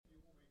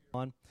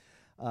on.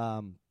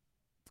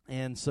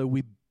 And so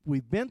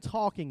we've been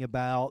talking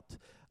about,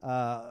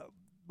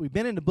 we've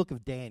been in the book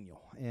of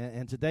Daniel,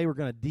 and today we're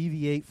going to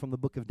deviate from the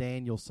book of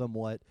Daniel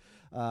somewhat,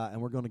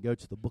 and we're going to go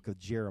to the book of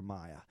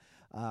Jeremiah,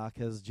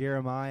 because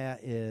Jeremiah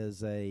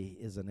is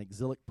an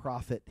exilic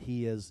prophet.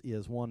 He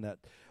is one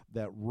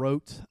that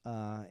wrote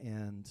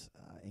and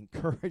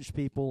encouraged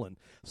people and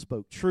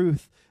spoke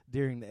truth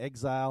during the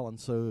exile. And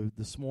so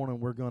this morning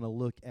we're going to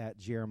look at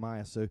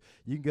Jeremiah. So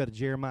you can go to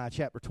Jeremiah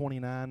chapter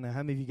 29. Now,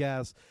 how many of you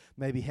guys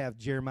maybe have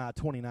Jeremiah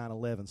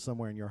 29:11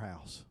 somewhere in your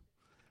house?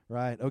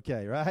 Right?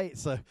 Okay, right?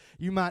 So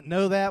you might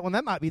know that one.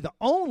 That might be the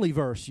only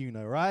verse you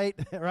know, right?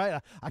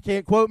 Right? I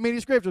can't quote many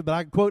scriptures, but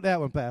I can quote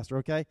that one, Pastor,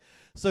 okay?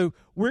 So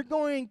we're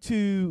going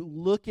to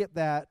look at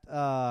that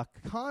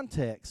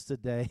context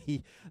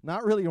today.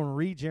 Not really going to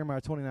read Jeremiah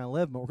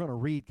 29:11, but we're going to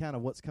read kind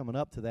of what's coming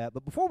up to that.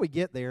 But before we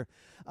get there,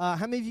 how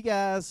many of you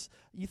guys,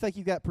 you think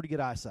you've got pretty good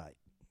eyesight?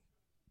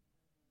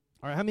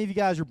 All right, how many of you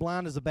guys are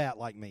blind as a bat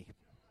like me?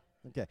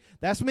 Okay,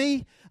 that's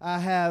me. I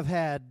have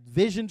had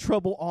vision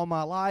trouble all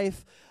my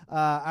life.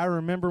 I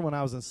remember when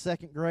I was in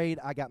second grade,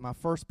 I got my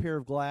first pair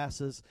of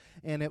glasses,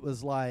 and it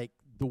was like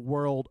the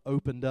world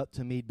opened up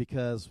to me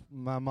because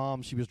my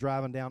mom, she was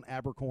driving down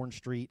Abercorn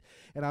Street,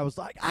 and I was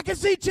like, I can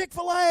see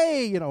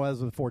Chick-fil-A! You know,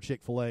 as before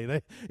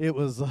Chick-fil-A, it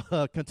was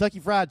Kentucky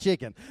Fried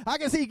Chicken. I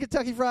can see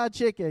Kentucky Fried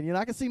Chicken. You know,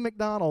 I can see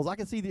McDonald's. I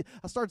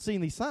started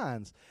seeing these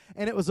signs,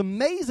 and it was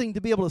amazing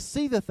to be able to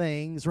see the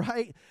things,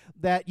 right,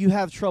 that you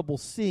have trouble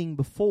seeing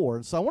before.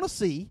 And so I want to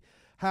see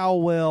how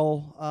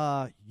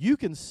well you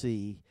can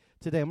see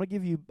today. I'm going to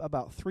give you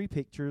about 3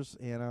 pictures,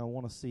 and I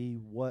want to see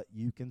what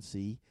you can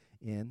see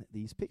in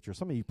these pictures.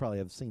 Some of you probably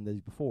have seen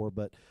these before,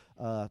 but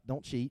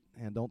don't cheat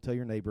and don't tell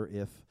your neighbor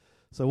if.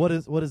 So what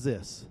is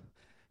this?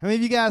 How many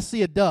of you guys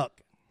see a duck?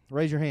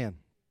 Raise your hand.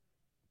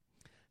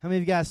 How many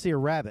of you guys see a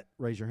rabbit?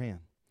 Raise your hand.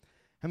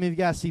 How many of you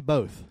guys see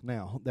both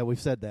now that we've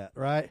said that,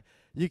 right?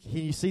 Can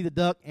you see the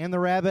duck and the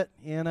rabbit?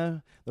 You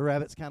know, the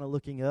rabbit's kind of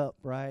looking up,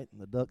 right? And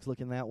the duck's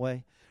looking that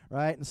way,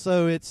 right? And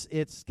so it's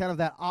kind of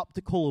that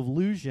optical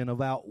illusion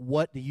about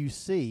what do you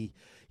see.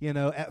 You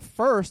know, at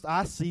first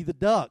I see the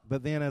duck,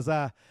 but then as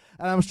I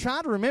was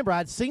trying to remember,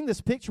 I'd seen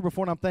this picture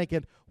before, and I'm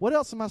thinking, what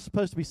else am I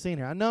supposed to be seeing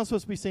here? I know I'm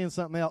supposed to be seeing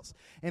something else.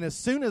 And as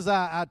soon as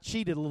I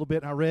cheated a little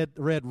bit, and I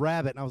read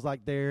rabbit, and I was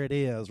like, there it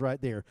is,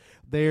 right there.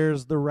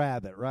 There's the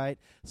rabbit, right?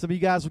 Some of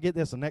you guys will get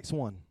this. The next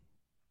one.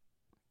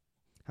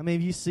 How many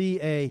of you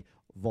see a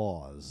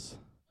vase?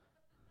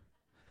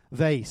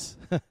 Vase.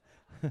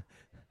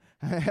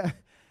 How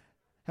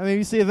many of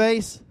you see a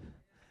vase?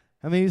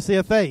 How many of you see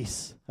a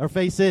face? Or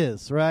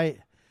faces, right?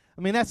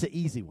 I mean, that's an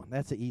easy one.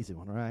 That's an easy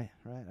one, right?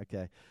 Right?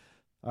 Okay.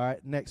 All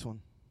right, next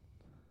one.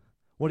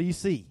 What do you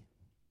see?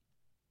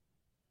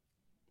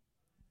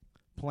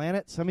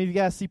 Planets. How many of you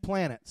guys see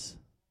planets?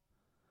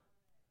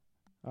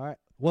 All right.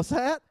 What's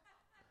that?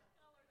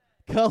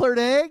 Colored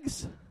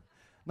eggs?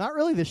 Not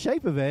really the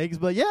shape of eggs,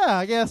 but yeah,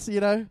 I guess, you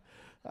know,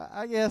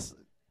 I guess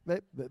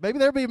maybe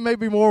there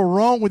be more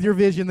wrong with your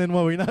vision than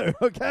what we know,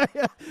 okay?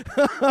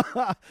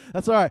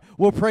 That's all right.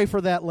 We'll pray for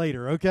that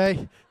later,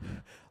 okay?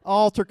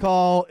 Altar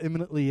call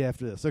imminently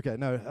after this. Okay,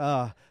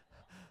 no.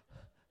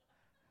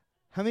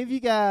 How many of you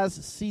guys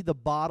see the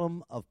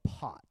bottom of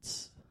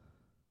pots?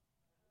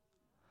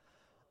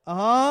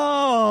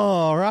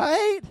 Oh,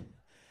 right?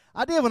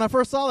 I did. When I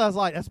first saw that, I was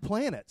like, that's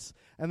planets.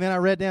 And then I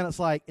read down, it's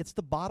like, it's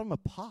the bottom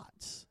of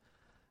pots.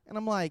 And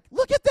I'm like,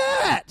 look at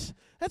that.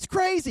 That's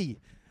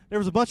crazy. There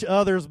was a bunch of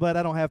others, but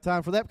I don't have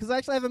time for that because I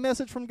actually have a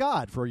message from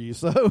God for you,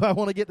 so I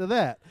want to get to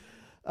that.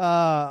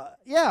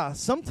 Yeah,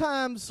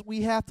 sometimes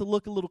we have to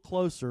look a little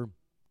closer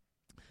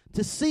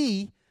to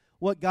see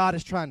what God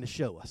is trying to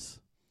show us.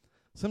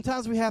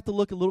 Sometimes we have to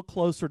look a little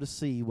closer to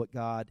see what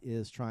God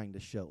is trying to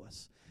show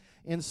us.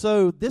 And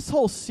so this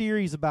whole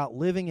series about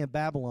living in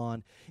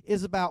Babylon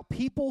is about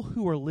people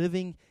who are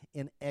living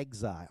in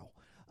exile.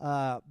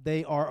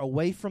 They are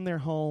away from their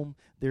home.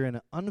 They're in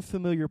an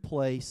unfamiliar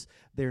place.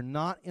 They're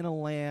not in a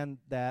land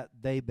that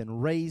they've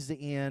been raised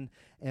in,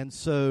 and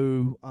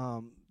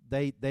so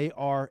they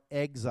are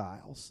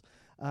exiles.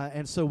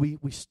 And so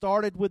we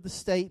started with the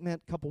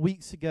statement a couple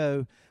weeks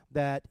ago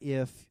that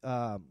if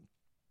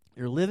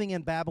you're living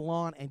in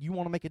Babylon and you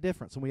want to make a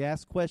difference, and we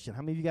asked the question,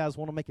 how many of you guys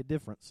want to make a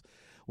difference?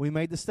 We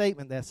made the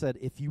statement that said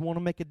if you want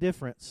to make a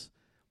difference,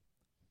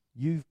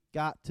 you've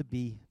got to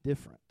be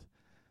different.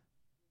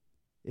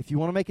 If you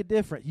want to make a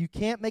difference, you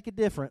can't make a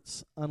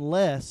difference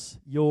unless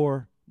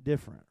you're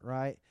different,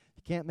 right?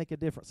 You can't make a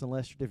difference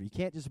unless you're different. You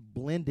can't just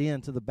blend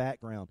into the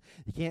background.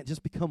 You can't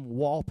just become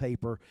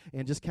wallpaper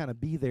and just kind of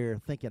be there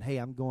thinking, hey,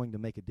 I'm going to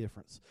make a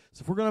difference.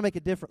 So if we're going to make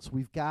a difference,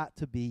 we've got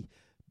to be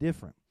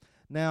different.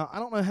 Now, I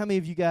don't know how many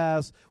of you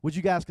guys, would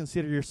you guys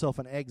consider yourself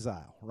an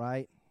exile,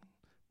 right?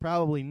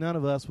 Probably none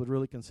of us would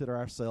really consider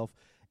ourselves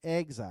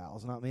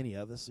exiles. Not many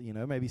of us, you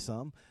know, maybe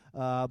some.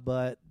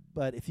 But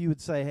if you would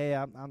say, hey,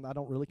 I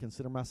don't really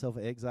consider myself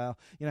an exile.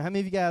 You know, how many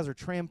of you guys are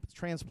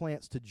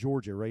transplants to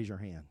Georgia? Raise your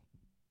hand.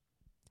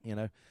 You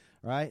know,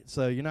 right?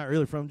 So you're not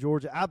really from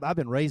Georgia. I've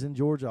been raised in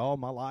Georgia all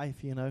my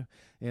life,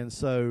 and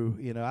so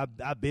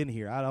I've been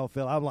here. I don't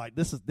feel I'm like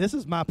this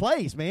is my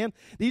place, man.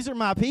 These are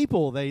my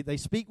people. They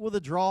speak with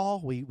a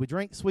drawl. We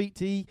drink sweet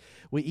tea.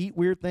 We eat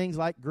weird things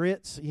like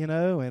grits,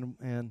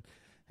 and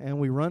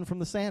we run from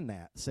the sand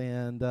gnats,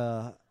 and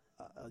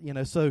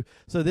so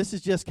this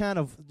is just kind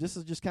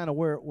of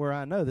where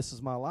I know this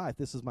is my life.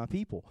 This is my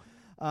people.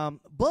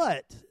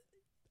 But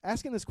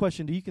asking this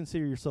question, do you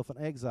consider yourself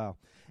an exile?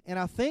 And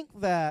I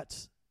think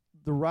that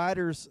the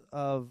writers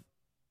of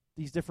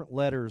these different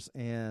letters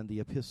and the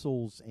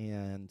epistles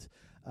and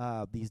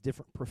these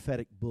different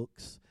prophetic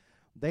books,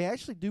 they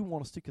actually do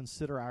want us to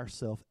consider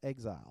ourselves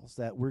exiles,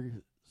 that we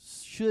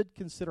should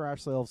consider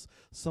ourselves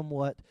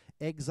somewhat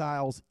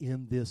exiles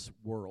in this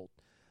world.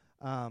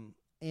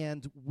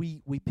 And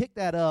we pick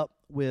that up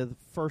with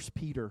 1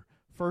 Peter.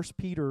 1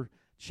 Peter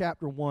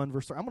chapter 1,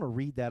 verse 3. I'm going to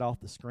read that off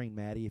the screen,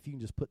 Maddie, if you can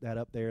just put that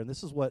up there. And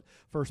this is what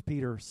 1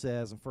 Peter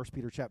says in 1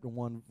 Peter chapter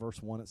 1,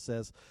 verse 1. It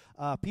says,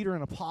 Peter,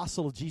 an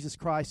apostle of Jesus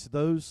Christ, to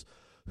those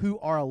who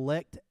are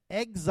elect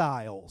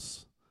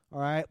exiles, all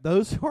right,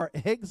 those who are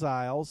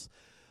exiles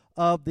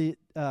of the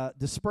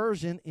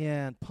dispersion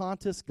in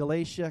Pontus,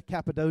 Galatia,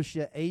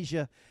 Cappadocia,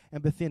 Asia,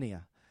 and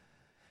Bithynia.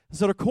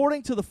 So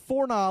according to the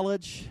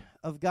foreknowledge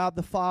of God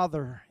the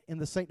Father in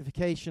the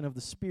sanctification of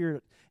the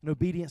Spirit in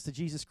obedience to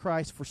Jesus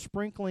Christ for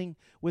sprinkling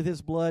with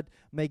his blood,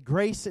 may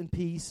grace and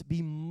peace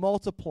be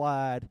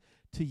multiplied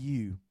to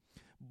you.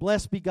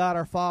 Blessed be God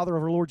our Father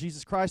of our Lord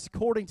Jesus Christ,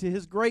 according to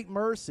his great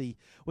mercy,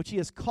 which he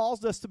has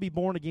caused us to be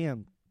born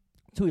again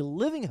to a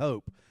living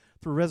hope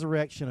through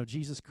resurrection of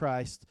Jesus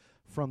Christ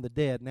from the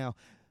dead. Now,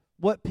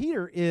 what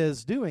Peter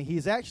is doing,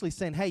 he's actually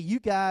saying, hey, you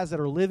guys that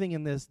are living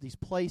in these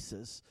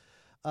places,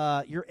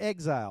 you're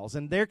exiles.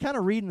 And they're kind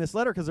of reading this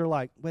letter because they're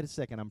like, wait a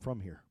second, I'm from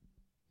here.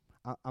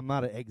 I'm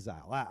not an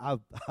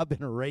exile. I've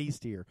been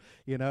raised here.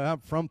 I'm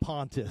from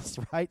Pontus,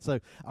 right? So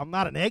I'm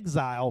not an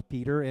exile,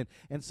 Peter.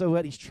 And so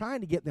what he's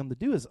trying to get them to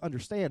do is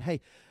understand,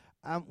 hey,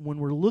 when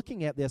we're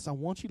looking at this, I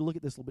want you to look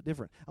at this a little bit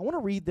different. I want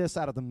to read this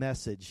out of the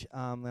Message,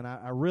 and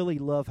I really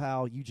love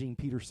how Eugene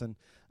Peterson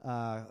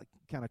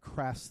kind of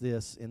crafts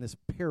this in this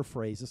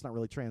paraphrase. It's not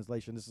really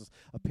translation. This is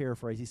a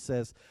paraphrase. He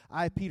says,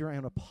 I, Peter, am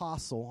an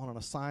apostle on an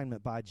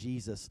assignment by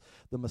Jesus,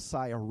 the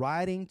Messiah,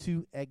 writing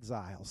to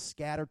exiles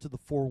scattered to the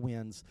four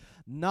winds.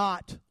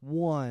 Not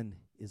one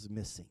is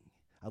missing.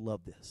 I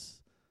love this.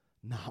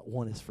 Not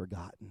one is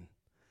forgotten.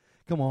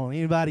 Come on,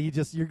 anybody,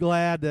 you're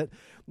glad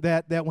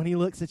that when he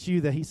looks at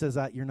you that he says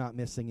you're not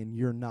missing and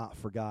you're not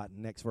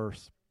forgotten. Next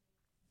verse.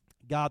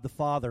 God the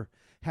Father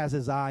has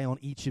his eye on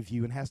each of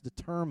you and has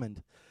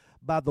determined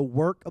by the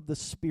work of the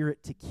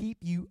Spirit to keep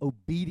you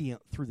obedient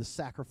through the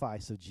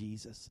sacrifice of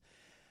Jesus.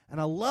 And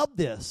I love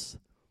this.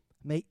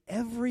 May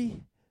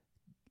everything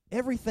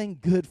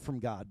good from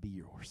God be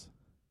yours.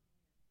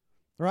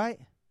 Right?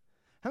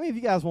 How many of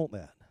you guys want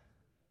that?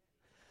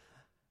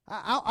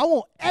 I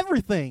want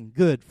everything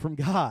good from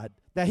God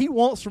that he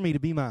wants for me to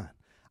be mine.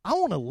 I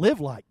want to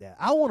live like that.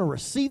 I want to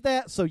receive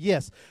that. So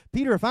yes,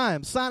 Peter, if I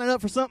am signing up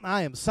for something,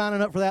 I am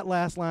signing up for that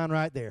last line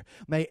right there.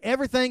 May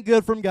everything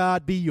good from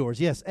God be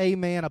yours. Yes,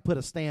 amen. I put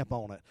a stamp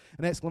on it,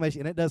 an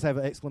exclamation, and it does have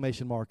an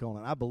exclamation mark on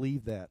it. I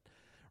believe that,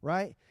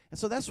 right? And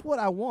so that's what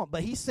I want.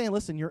 But he's saying,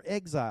 listen, you're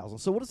exiles.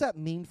 And so what does that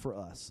mean for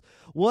us?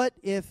 What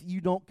if you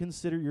don't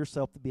consider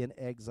yourself to be an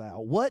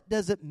exile? What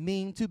does it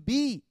mean to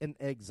be an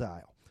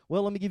exile?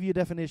 Well, let me give you a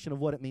definition of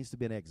what it means to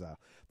be an exile.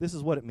 This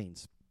is what it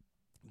means.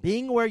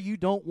 Being where you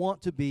don't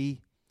want to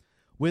be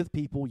with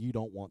people you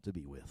don't want to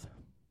be with.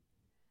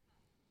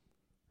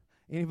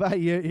 Anybody,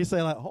 you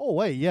say like, oh,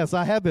 wait, yes,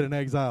 I have been in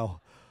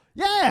exile.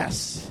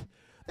 Yes,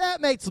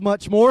 that makes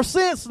much more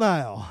sense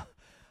now.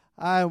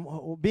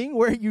 I'm being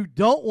where you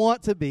don't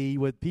want to be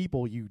with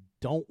people you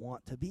don't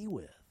want to be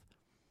with.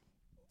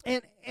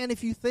 And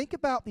if you think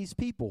about these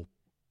people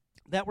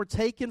that were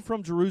taken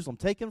from Jerusalem,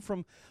 taken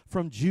from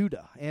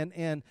Judah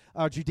and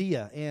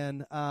Judea,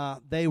 and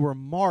they were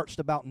marched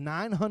about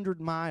 900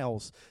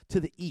 miles to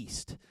the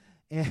east,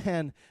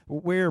 and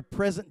where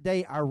present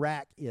day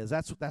Iraq is.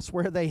 That's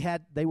where they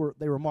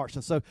were marched.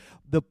 And so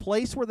the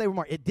place where they were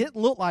marched, it didn't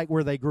look like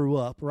where they grew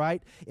up,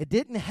 right? It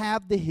didn't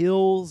have the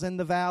hills and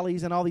the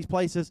valleys and all these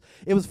places.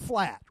 It was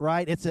flat,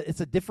 right? It's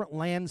a different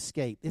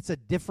landscape. It's a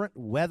different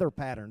weather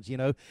patterns.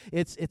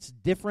 It's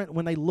different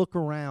when they look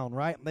around,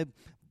 right?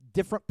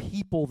 Different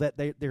people that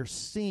they're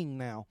seeing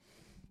now.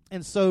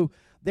 And so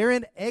they're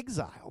in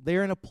exile.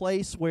 They're in a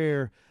place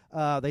where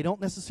they don't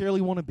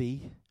necessarily want to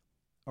be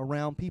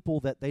around people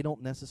that they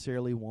don't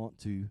necessarily want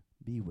to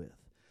be with.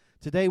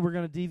 Today we're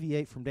going to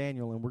deviate from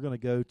Daniel and we're going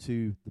to go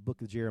to the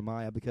book of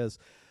Jeremiah because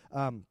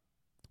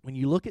when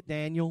you look at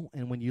Daniel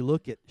and when you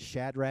look at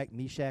Shadrach,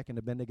 Meshach, and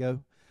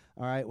Abednego,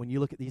 all right, when you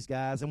look at these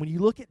guys and when you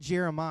look at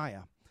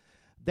Jeremiah,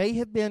 they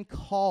have been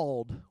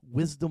called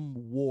wisdom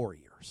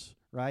warriors,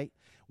 right?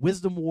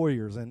 Wisdom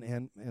warriors,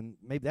 and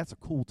maybe that's a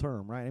cool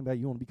term, right? Anybody,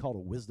 you want to be called a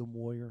wisdom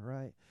warrior,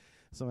 right?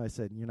 Somebody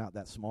said, you're not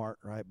that smart,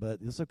 right? But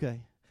it's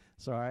okay.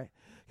 It's all right.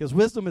 Because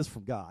wisdom is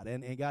from God,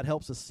 and God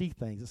helps us see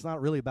things. It's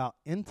not really about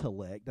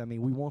intellect. I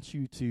mean, we want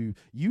you to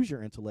use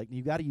your intellect, and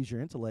you've got to use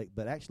your intellect,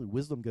 but actually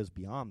wisdom goes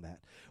beyond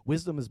that.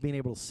 Wisdom is being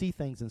able to see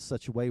things in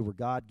such a way where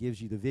God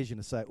gives you the vision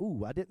to say,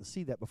 ooh, I didn't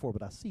see that before,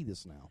 but I see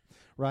this now,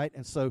 right?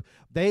 And so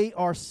they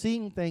are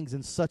seeing things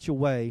in such a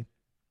way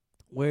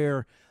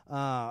where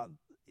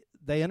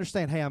they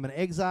understand, hey, I'm an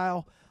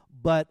exile,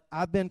 but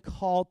I've been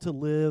called to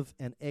live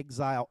an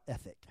exile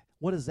ethic.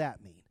 What does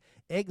that mean?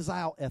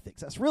 Exile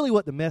ethics. That's really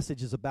what the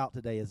message is about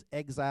today, is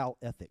exile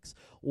ethics.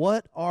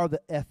 What are the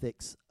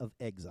ethics of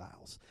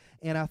exiles?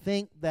 And I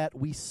think that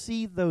we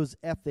see those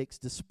ethics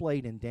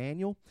displayed in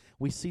Daniel.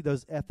 We see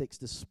those ethics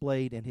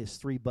displayed in his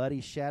three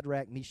buddies,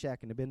 Shadrach, Meshach,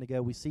 and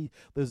Abednego. We see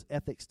those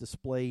ethics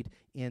displayed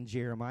in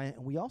Jeremiah.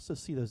 And we also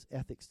see those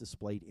ethics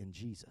displayed in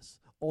Jesus,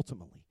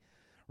 ultimately,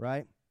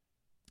 right?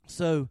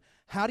 So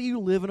how do you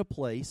live in a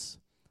place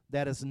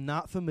that is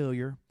not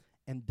familiar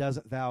and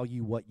doesn't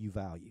value what you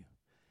value?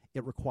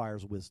 It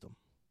requires wisdom.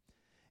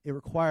 It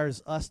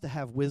requires us to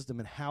have wisdom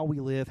in how we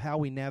live, how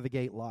we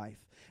navigate life.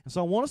 And so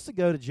I want us to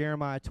go to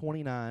Jeremiah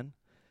 29,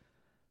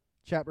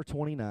 chapter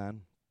 29,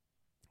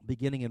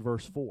 beginning in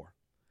verse 4.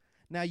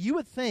 Now, you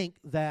would think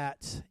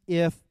that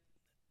if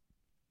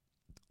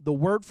the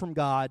word from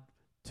God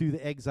to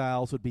the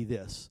exiles would be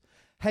this: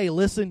 hey,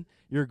 listen,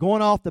 you're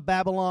going off to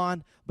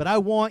Babylon, but I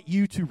want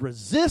you to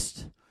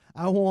resist.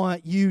 I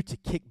want you to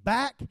kick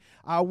back.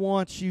 I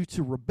want you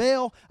to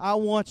rebel. I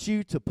want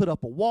you to put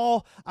up a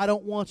wall. I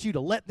don't want you to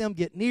let them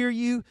get near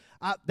you.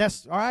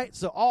 That's all right.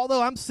 So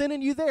although I'm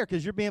sending you there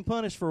because you're being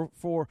punished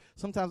for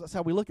sometimes that's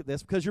how we look at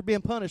this, because you're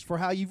being punished for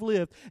how you've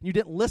lived and you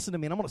didn't listen to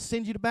me, and I'm going to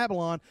send you to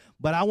Babylon,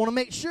 but I want to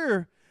make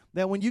sure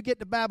that when you get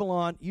to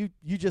Babylon, you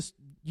just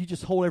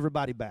hold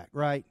everybody back,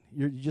 right?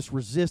 You just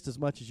resist as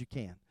much as you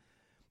can.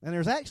 And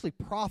there's actually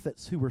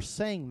prophets who were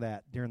saying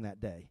that during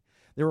that day.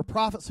 There were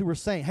prophets who were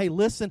saying, hey,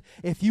 listen,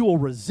 if you will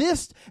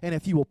resist and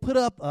if you will put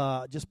up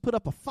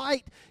a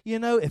fight,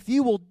 if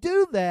you will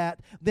do that,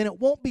 then it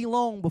won't be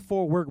long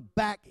before we're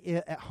back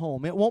at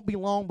home. It won't be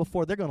long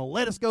before they're going to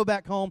let us go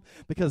back home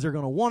because they're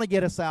going to want to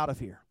get us out of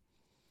here.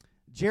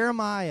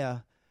 Jeremiah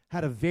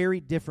had a very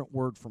different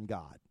word from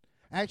God.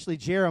 Actually,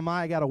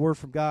 Jeremiah got a word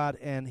from God,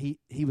 and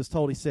he was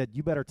told, he said,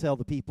 you better tell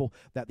the people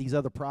that these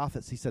other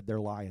prophets, he said, they're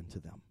lying to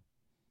them.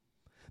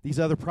 These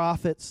other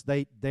prophets,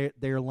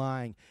 they're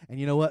lying. And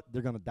you know what?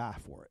 They're going to die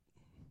for it.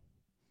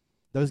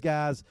 Those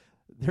guys,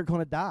 they're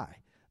going to die.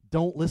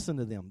 Don't listen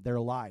to them.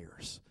 They're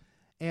liars.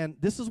 And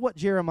this is what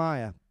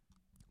Jeremiah,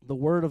 the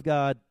word of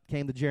God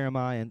came to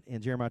Jeremiah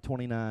in Jeremiah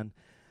 29,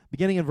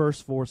 beginning in verse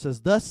 4,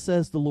 says, thus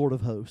says the Lord of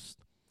hosts,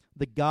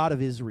 the God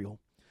of Israel,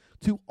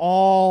 to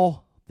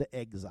all the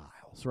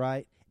exiles,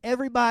 right?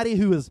 Everybody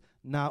who is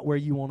not where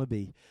you want to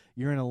be.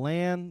 You're in a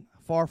land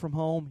far from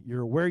home.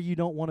 You're where you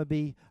don't want to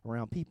be,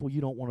 around people you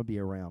don't want to be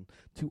around.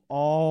 To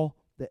all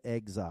the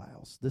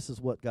exiles. This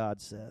is what God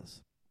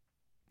says.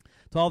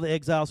 To all the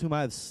exiles whom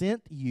I have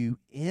sent you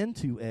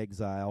into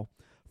exile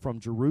from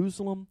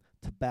Jerusalem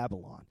to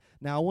Babylon.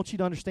 Now, I want you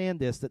to understand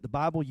this, that the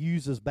Bible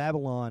uses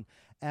Babylon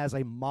as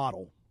a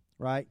model,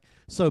 right?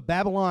 So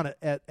Babylon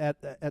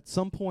at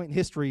some point in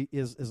history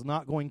is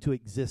not going to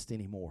exist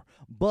anymore.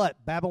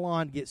 But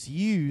Babylon gets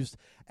used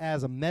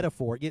as a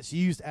metaphor. It gets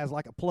used as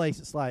like a place.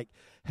 It's like,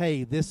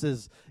 hey, this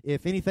is,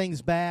 if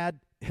anything's bad,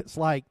 it's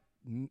like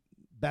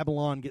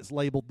Babylon gets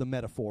labeled the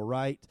metaphor,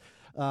 right?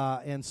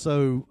 And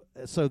so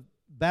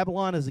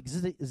Babylon is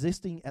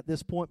existing at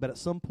this point, but at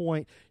some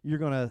point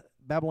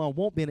Babylon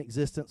won't be in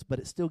existence, but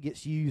it still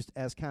gets used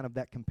as kind of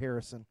that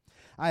comparison.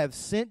 I have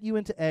sent you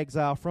into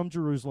exile from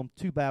Jerusalem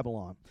to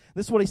Babylon.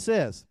 This is what he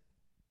says.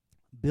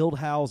 Build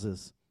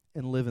houses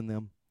and live in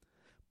them.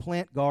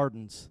 Plant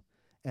gardens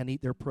and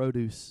eat their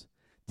produce.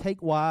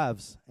 Take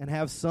wives and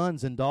have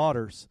sons and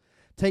daughters.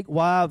 Take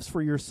wives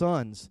for your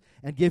sons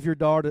and give your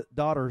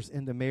daughters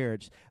into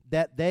marriage,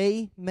 that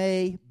they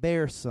may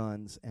bear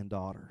sons and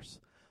daughters.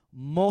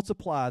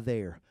 Multiply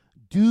there.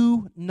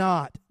 Do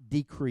not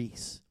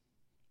decrease.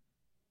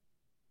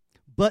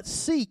 But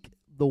seek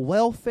the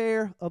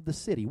welfare of the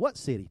city. What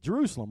city?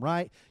 Jerusalem,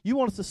 right? You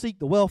want us to seek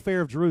the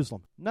welfare of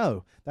Jerusalem.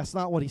 No, that's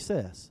not what he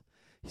says.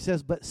 He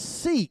says, but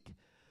seek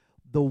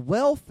the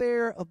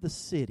welfare of the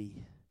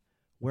city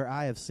where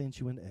I have sent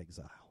you into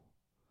exile.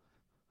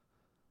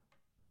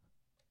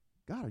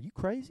 God, are you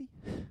crazy?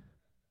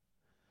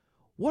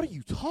 What are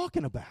you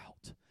talking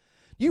about?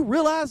 You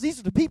realize these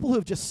are the people who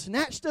have just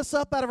snatched us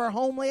up out of our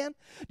homeland?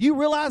 Do you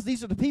realize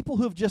these are the people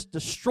who have just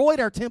destroyed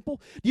our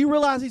temple? Do you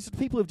realize these are the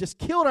people who have just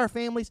killed our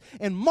families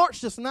and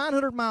marched us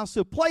 900 miles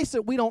to a place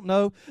that we don't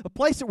know, a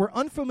place that we're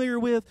unfamiliar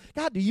with?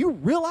 God, do you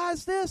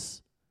realize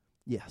this?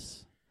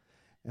 Yes.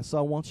 And so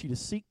I want you to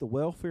seek the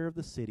welfare of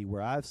the city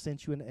where I've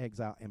sent you into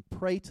exile and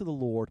pray to the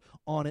Lord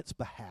on its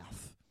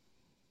behalf.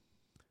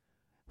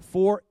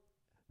 For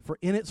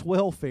in its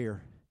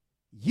welfare,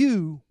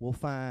 you will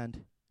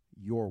find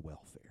your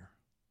welfare.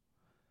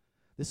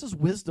 This is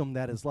wisdom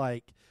that is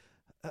like,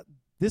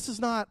 this is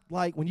not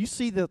like when you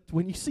see the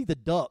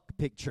duck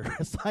picture.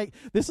 It's like,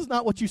 this is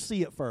not what you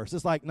see at first.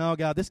 It's like, no,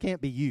 God, this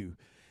can't be you.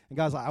 And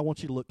God's like, I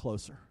want you to look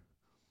closer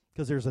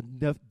because there's a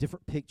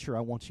different picture I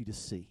want you to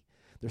see.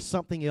 There's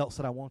something else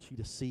that I want you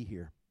to see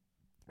here.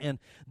 And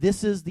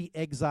this is the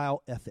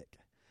exile ethic.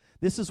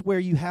 This is where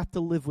you have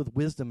to live with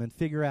wisdom and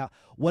figure out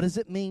what does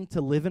it mean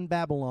to live in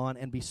Babylon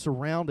and be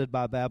surrounded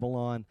by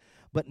Babylon,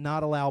 but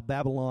not allow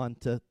Babylon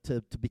to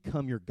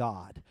become your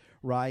God,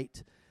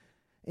 right?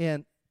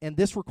 And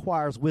this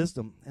requires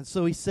wisdom. And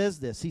so he says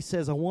this. He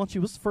says, I want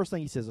you, what's the first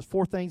thing he says? There's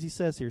 4 things he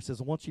says here. He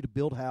says, I want you to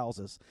build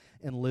houses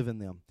and live in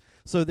them.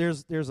 So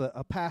there's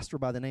a pastor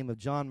by the name of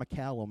John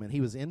McCallum, and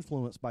he was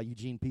influenced by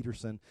Eugene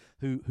Peterson,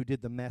 who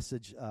did the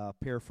Message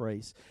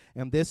paraphrase.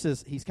 And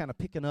he's kind of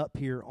picking up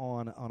here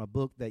on a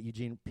book that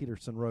Eugene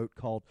Peterson wrote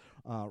called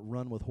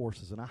Run with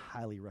Horses, and I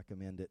highly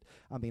recommend it.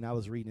 I mean, I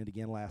was reading it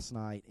again last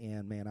night,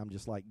 and man, I'm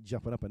just like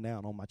jumping up and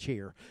down on my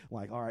chair,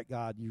 like, all right,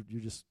 God,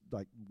 you're just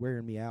like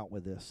wearing me out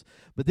with this.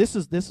 But this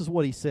is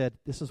what he said.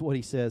 This is what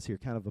he says here,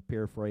 kind of a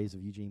paraphrase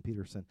of Eugene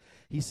Peterson.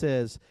 He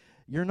says,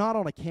 you're not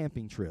on a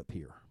camping trip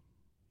here.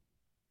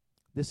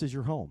 This is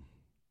your home.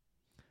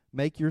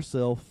 Make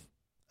yourself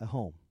a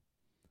home.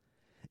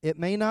 It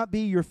may not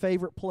be your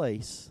favorite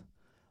place,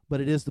 but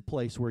it is the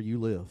place where you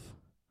live.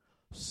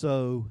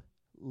 So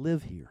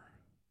live here.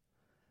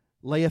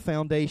 Lay a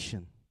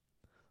foundation.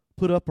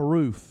 Put up a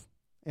roof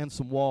and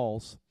some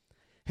walls.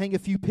 Hang a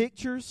few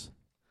pictures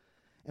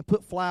and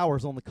put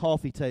flowers on the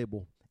coffee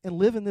table and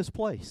live in this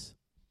place.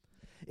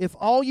 If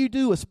all you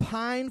do is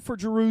pine for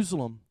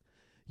Jerusalem,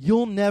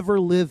 you'll never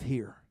live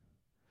here.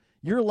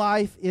 Your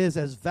life is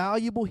as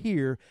valuable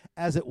here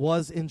as it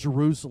was in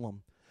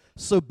Jerusalem.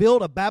 So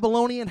build a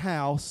Babylonian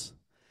house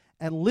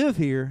and live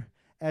here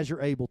as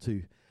you're able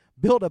to.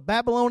 Build a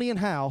Babylonian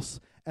house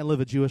and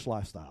live a Jewish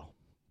lifestyle.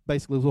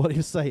 Basically is what he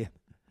was saying,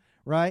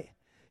 right?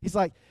 He's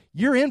like,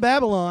 you're in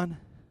Babylon.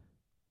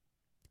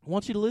 I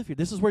want you to live here.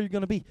 This is where you're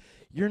going to be.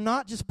 You're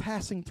not just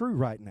passing through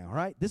right now,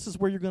 right? This is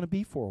where you're going to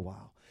be for a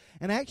while.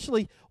 And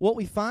actually, what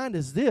we find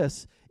is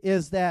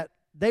that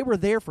they were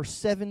there for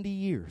 70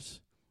 years.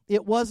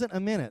 It wasn't a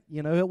minute,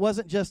 it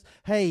wasn't just,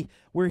 hey,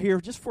 we're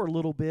here just for a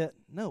little bit.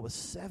 No, it was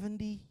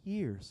 70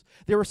 years.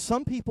 There were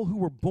some people who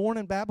were born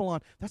in Babylon.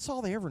 That's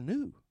all they ever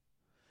knew.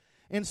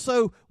 And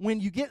so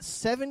when you get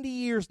 70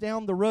 years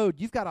down the road,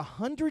 you've got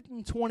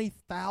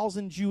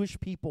 120,000 Jewish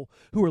people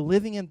who are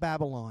living in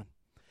Babylon.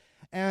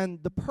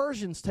 And the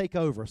Persians take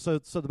over. So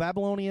the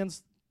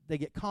Babylonians, they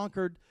get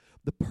conquered.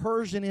 The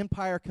Persian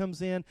Empire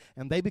comes in,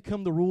 and they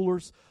become the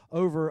rulers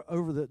over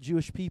the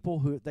Jewish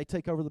people. They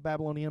take over the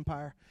Babylonian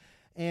Empire.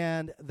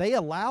 And they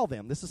allow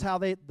them. This is how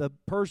the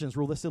Persians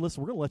rule. They said,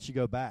 listen, we're going to let you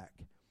go back.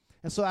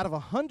 And so out of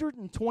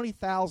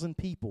 120,000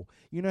 people,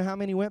 you know how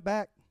many went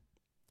back?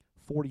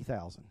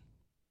 40,000.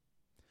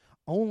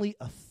 Only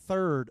a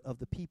third of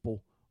the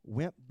people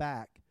went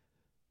back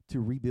to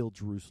rebuild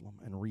Jerusalem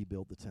and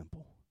rebuild the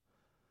temple.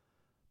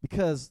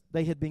 Because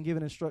they had been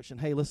given instruction,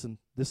 hey, listen,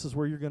 this is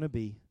where you're going to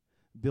be.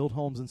 Build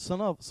homes. And some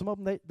of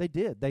them they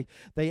did.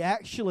 They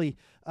actually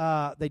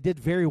they did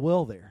very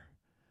well there.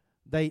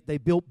 They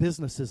built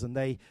businesses, and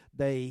they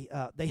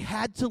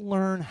had to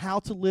learn how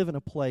to live in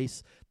a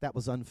place that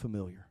was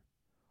unfamiliar.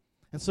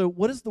 And so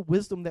what is the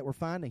wisdom that we're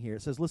finding here?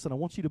 It says, listen, I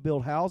want you to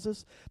build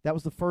houses. That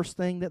was the first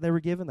thing that they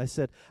were given. They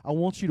said, I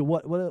want you to,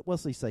 what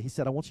does he say? He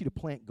said, I want you to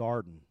plant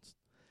gardens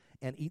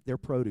and eat their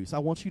produce. I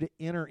want you to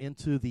enter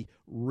into the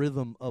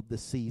rhythm of the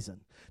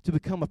season, to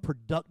become a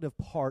productive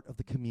part of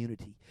the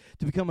community,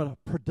 to become a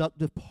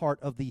productive part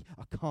of the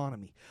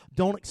economy.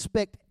 Don't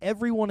expect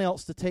everyone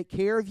else to take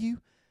care of you.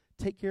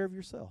 Take care of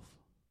yourself,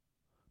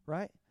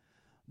 right?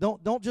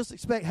 Don't just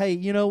expect, hey,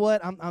 you know what?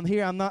 I'm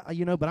here. I'm not,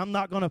 but I'm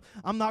not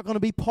gonna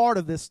be part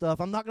of this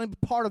stuff. I'm not gonna be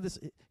part of this.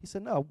 He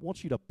said, no, I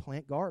want you to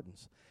plant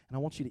gardens, and I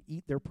want you to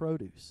eat their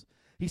produce.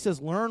 He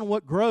says, learn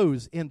what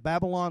grows in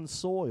Babylon's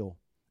soil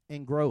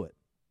and grow it.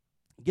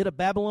 Get a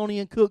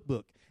Babylonian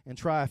cookbook and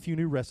try a few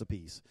new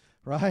recipes,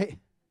 right?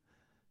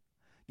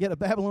 Get a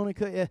Babylonian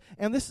cook,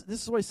 and this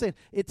is what he's saying.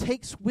 It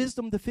takes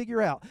wisdom to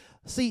figure out.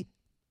 See,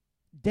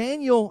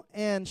 Daniel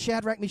and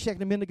Shadrach, Meshach,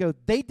 and Abednego,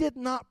 they did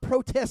not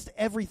protest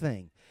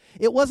everything.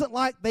 It wasn't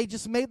like they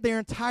just made their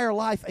entire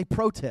life a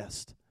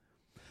protest.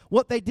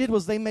 What they did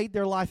was they made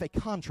their life a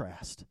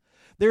contrast.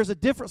 There's a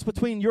difference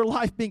between your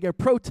life being a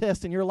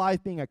protest and your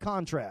life being a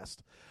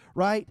contrast,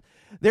 right?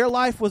 Their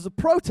life was a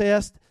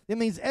protest. It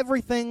means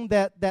everything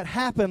that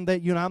happened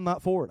that, I'm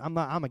not for it. I'm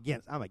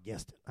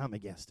against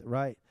it,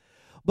 right?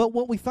 But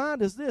what we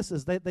find is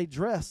that they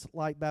dress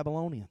like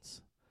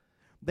Babylonians.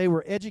 They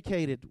were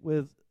educated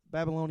with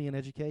Babylonian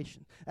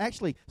education.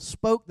 Actually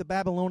spoke the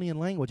Babylonian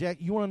language.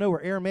 You want to know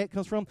where Aramaic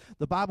comes from?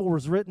 The Bible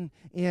was written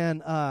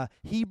in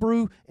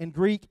Hebrew and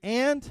Greek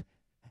and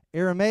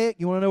Aramaic.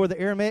 You want to know where the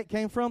Aramaic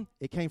came from?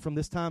 It came from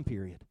this time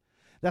period.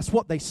 That's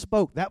what they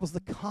spoke. That was the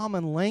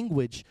common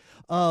language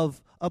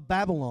of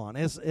Babylon.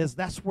 As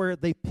that's where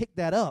they picked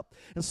that up.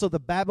 And so the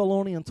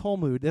Babylonian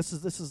Talmud. This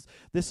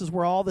is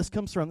where all this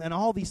comes from. And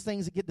all these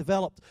things that get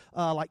developed,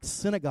 like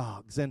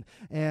synagogues and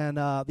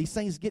these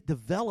things get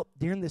developed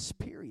during this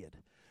period.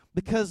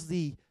 Because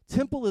the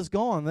temple is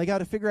gone, they got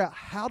to figure out,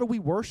 how do we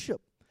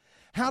worship?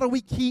 How do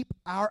we keep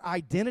our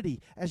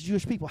identity as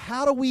Jewish people?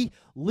 How do we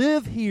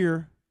live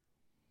here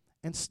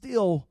and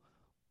still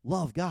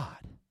love God,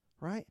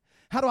 right?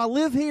 How do I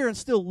live here and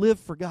still live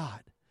for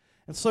God?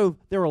 And so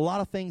there were a lot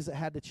of things that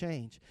had to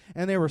change.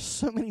 And there were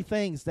so many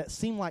things that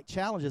seemed like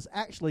challenges.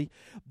 Actually,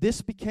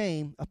 this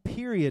became a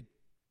period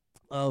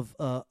of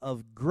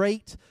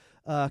great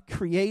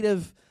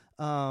creative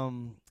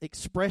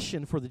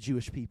expression for the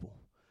Jewish people.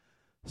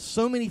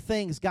 So many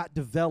things got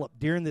developed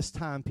during this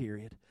time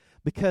period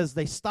because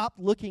they stopped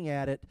looking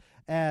at it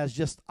as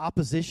just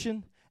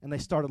opposition and they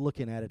started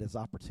looking at it as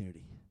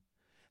opportunity.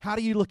 How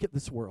do you look at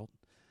this world?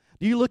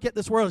 Do you look at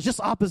this world as just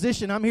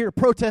opposition? I'm here to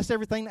protest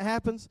everything that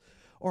happens.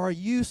 Or are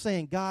you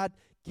saying, God,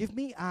 give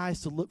me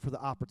eyes to look for the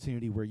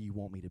opportunity where you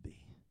want me to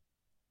be?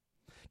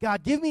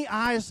 God, give me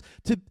eyes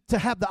to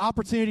have the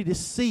opportunity to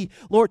see,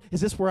 Lord, is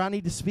this where I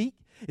need to speak?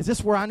 Is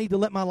this where I need to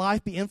let my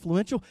life be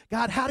influential?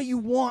 God, how do you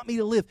want me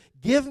to live?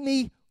 Give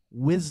me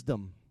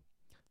wisdom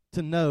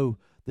to know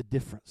the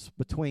difference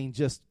between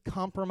just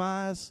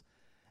compromise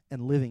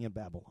and living in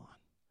Babylon,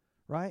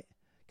 right?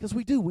 Because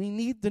we do. We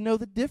need to know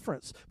the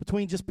difference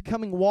between just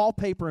becoming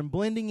wallpaper and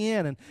blending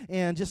in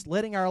and just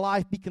letting our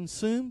life be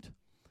consumed.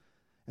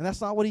 And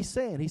that's not what he's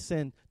saying. He's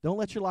saying, don't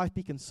let your life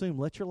be consumed.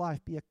 Let your life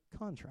be a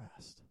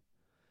contrast.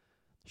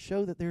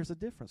 Show that there's a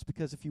difference.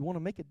 Because if you want to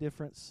make a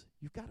difference,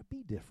 you've got to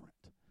be different.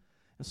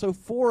 And so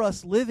for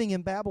us living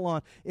in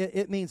Babylon,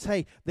 it means,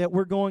 hey, that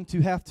we're going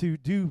to have to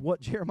do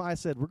what Jeremiah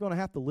said. We're going to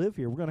have to live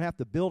here. We're going to have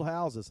to build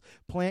houses,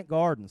 plant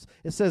gardens.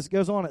 It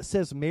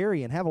says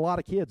marry and have a lot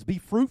of kids. Be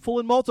fruitful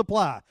and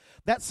multiply.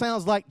 That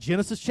sounds like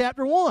Genesis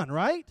chapter 1,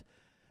 right?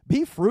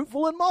 Be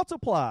fruitful and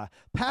multiply.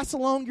 Pass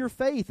along your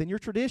faith and your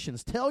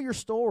traditions. Tell your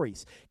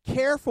stories.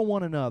 Care for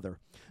one another.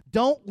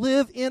 Don't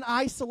live in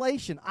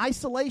isolation.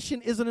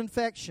 Isolation is an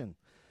infection.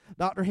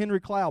 Dr. Henry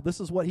Cloud, this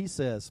is what he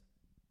says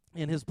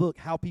in his book,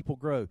 How People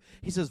Grow.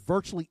 He says,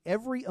 virtually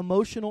every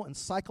emotional and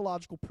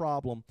psychological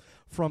problem,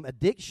 from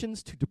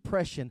addictions to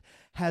depression,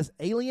 has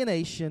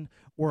alienation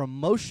or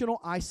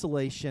emotional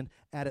isolation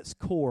at its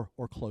core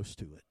or close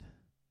to it.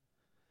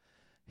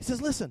 He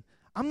says, listen,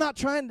 I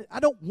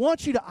don't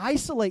want you to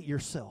isolate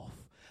yourself.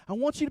 I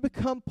want you to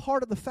become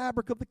part of the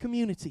fabric of the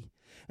community.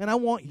 And I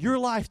want your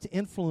life to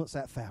influence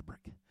that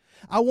fabric.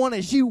 I want,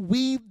 as you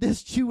weave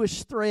this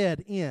Jewish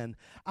thread in,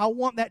 I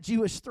want that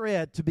Jewish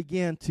thread to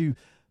begin to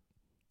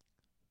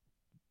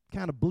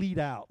kind of bleed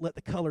out, let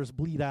the colors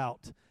bleed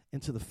out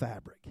into the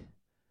fabric.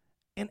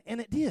 And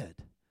it did.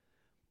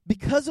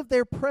 Because of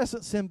their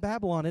presence in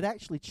Babylon, it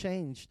actually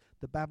changed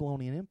the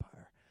Babylonian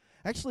Empire.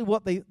 Actually,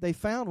 what they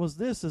found was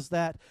this, is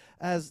that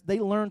as they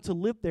learned to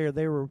live there,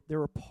 there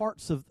were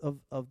parts of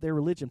their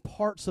religion,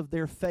 parts of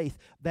their faith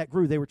that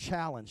grew. They were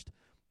challenged.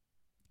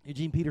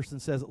 Eugene Peterson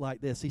says it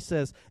like this. He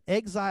says,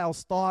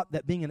 exiles thought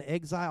that being an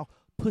exile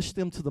pushed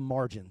them to the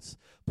margins,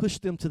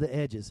 pushed them to the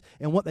edges.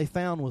 And what they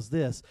found was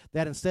this,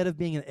 that instead of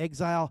being an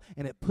exile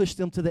and it pushed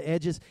them to the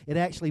edges, it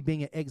actually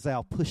being an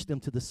exile pushed them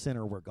to the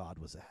center where God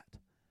was at.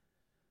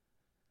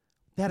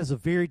 That is a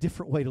very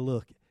different way to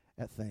look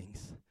at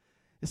things.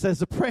 It says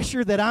the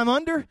pressure that I'm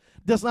under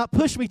does not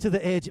push me to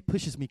the edge. It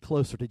pushes me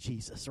closer to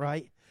Jesus,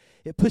 right?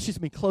 It pushes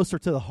me closer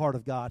to the heart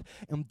of God.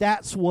 And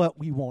that's what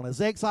we want.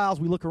 As exiles,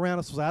 we look around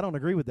us and say, I don't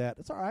agree with that.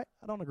 It's all right.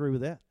 I don't agree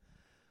with that.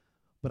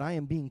 But I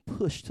am being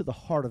pushed to the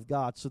heart of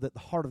God so that the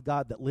heart of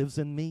God that lives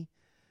in me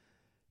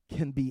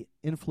can be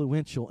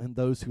influential in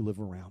those who live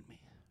around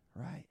me,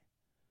 right?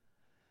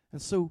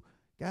 And so,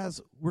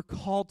 guys, we're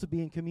called to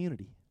be in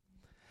community.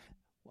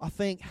 I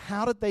think,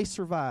 how did they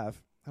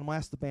survive? I'm going to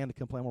ask the band to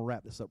come play. I'm going to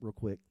wrap this up real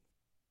quick.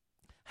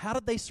 How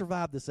did they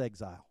survive this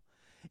exile?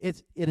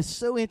 It is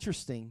so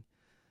interesting.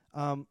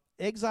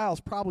 Exile is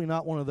probably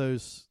not one of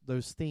those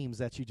themes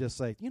that you just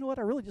say, you know what,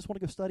 I really just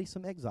want to go study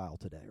some exile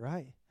today,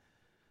 right?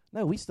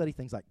 No, we study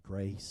things like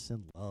grace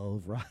and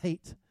love,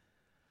 right?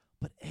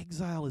 But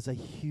exile is a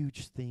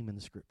huge theme in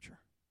the Scripture.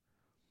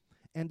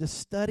 And to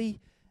study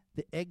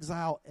the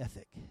exile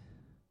ethic,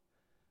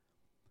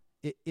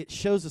 it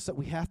shows us that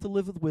we have to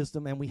live with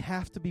wisdom, and we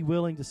have to be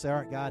willing to say, all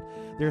right, God,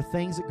 there are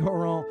things that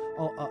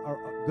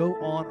go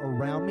on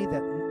around me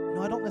that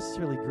I don't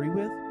necessarily agree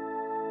with.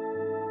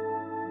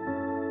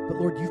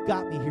 But Lord, you've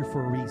got me here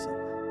for a reason.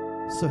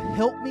 So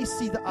help me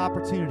see the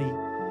opportunity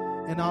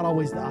and not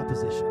always the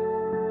opposition.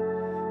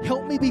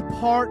 Help me be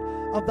part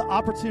of the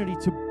opportunity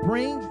to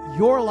bring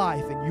your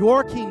life and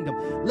your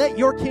kingdom. Let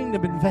your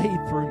kingdom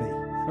invade through me,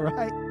 all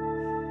right?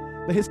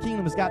 But his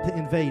kingdom has got to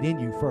invade in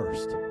you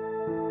first.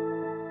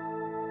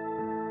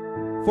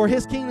 For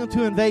his kingdom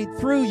to invade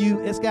through you,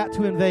 it's got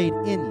to invade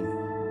in you.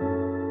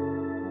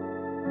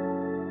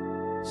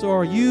 So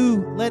are you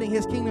letting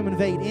his kingdom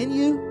invade in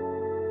you,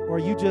 or are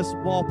you just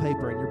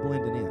wallpaper and you're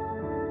blending in?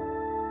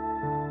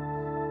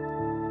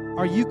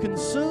 Are you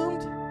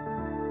consumed,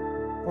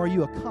 or are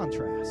you a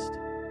contrast?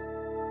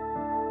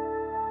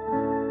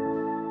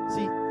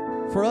 See,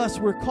 for us,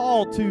 we're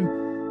called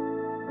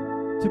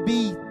to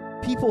be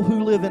people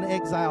who live in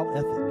exile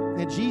ethic.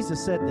 And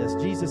Jesus said this.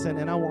 Jesus,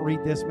 and I won't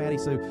read this, Maddie,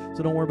 so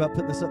don't worry about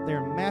putting this up there.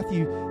 In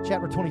Matthew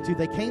chapter 22,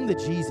 they came to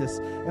Jesus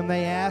and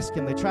they asked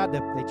him, they tried to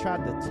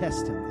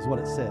test him, is what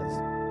it says.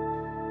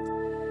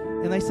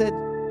 And they said,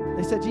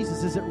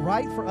 Jesus, is it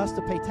right for us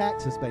to pay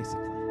taxes,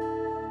 basically?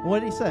 And what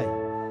did he say?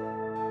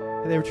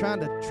 They were trying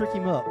to trip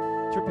him up.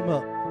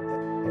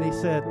 And he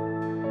said,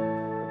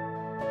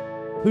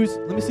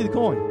 let me see the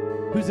coin.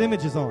 Whose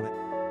image is on it?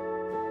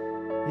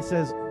 He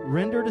says,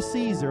 render to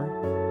Caesar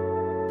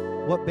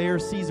what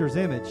bears Caesar's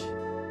image.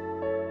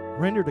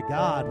 Render to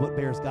God what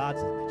bears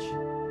God's image.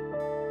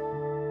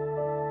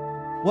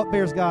 What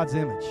bears God's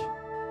image?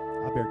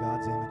 I bear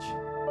God's image.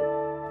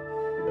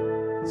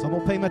 So I'm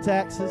going to pay my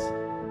taxes.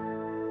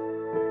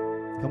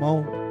 Come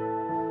on.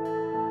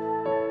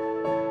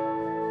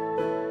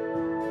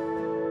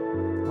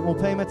 I'm going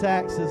to pay my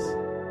taxes.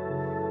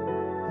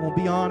 I'm going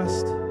to be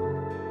honest.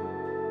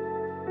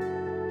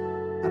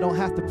 I don't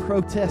have to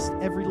protest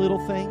every little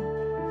thing.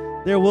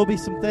 There will be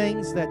some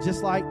things that,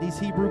 just like these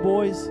Hebrew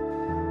boys,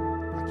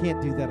 I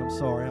can't do that. I'm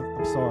sorry.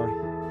 I'm sorry.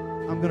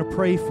 I'm going to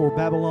pray for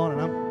Babylon,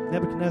 and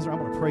Nebuchadnezzar, I'm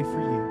going to pray for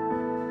you.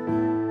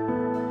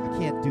 I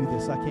can't do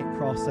this. I can't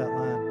cross that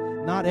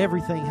line. Not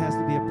everything has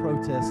to be a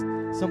protest.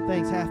 Some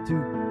things have to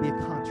be a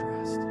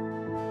contrast.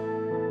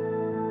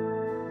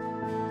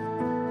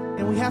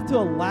 And we have to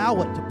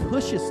allow it to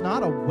push us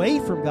not away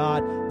from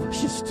God,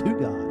 push us to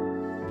God.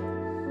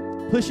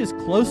 Push us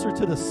closer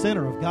to the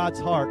center of God's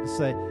heart to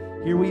say,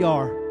 here we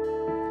are.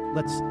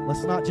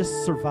 Let's not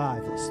just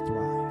survive, let's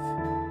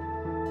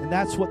thrive. And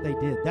that's what they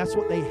did. That's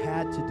what they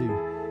had to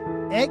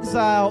do.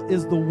 Exile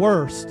is the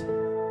worst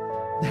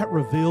that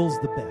reveals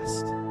the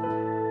best.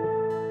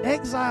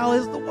 Exile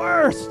is the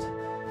worst,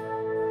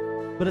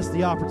 but it's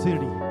the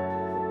opportunity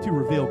to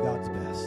reveal God's best.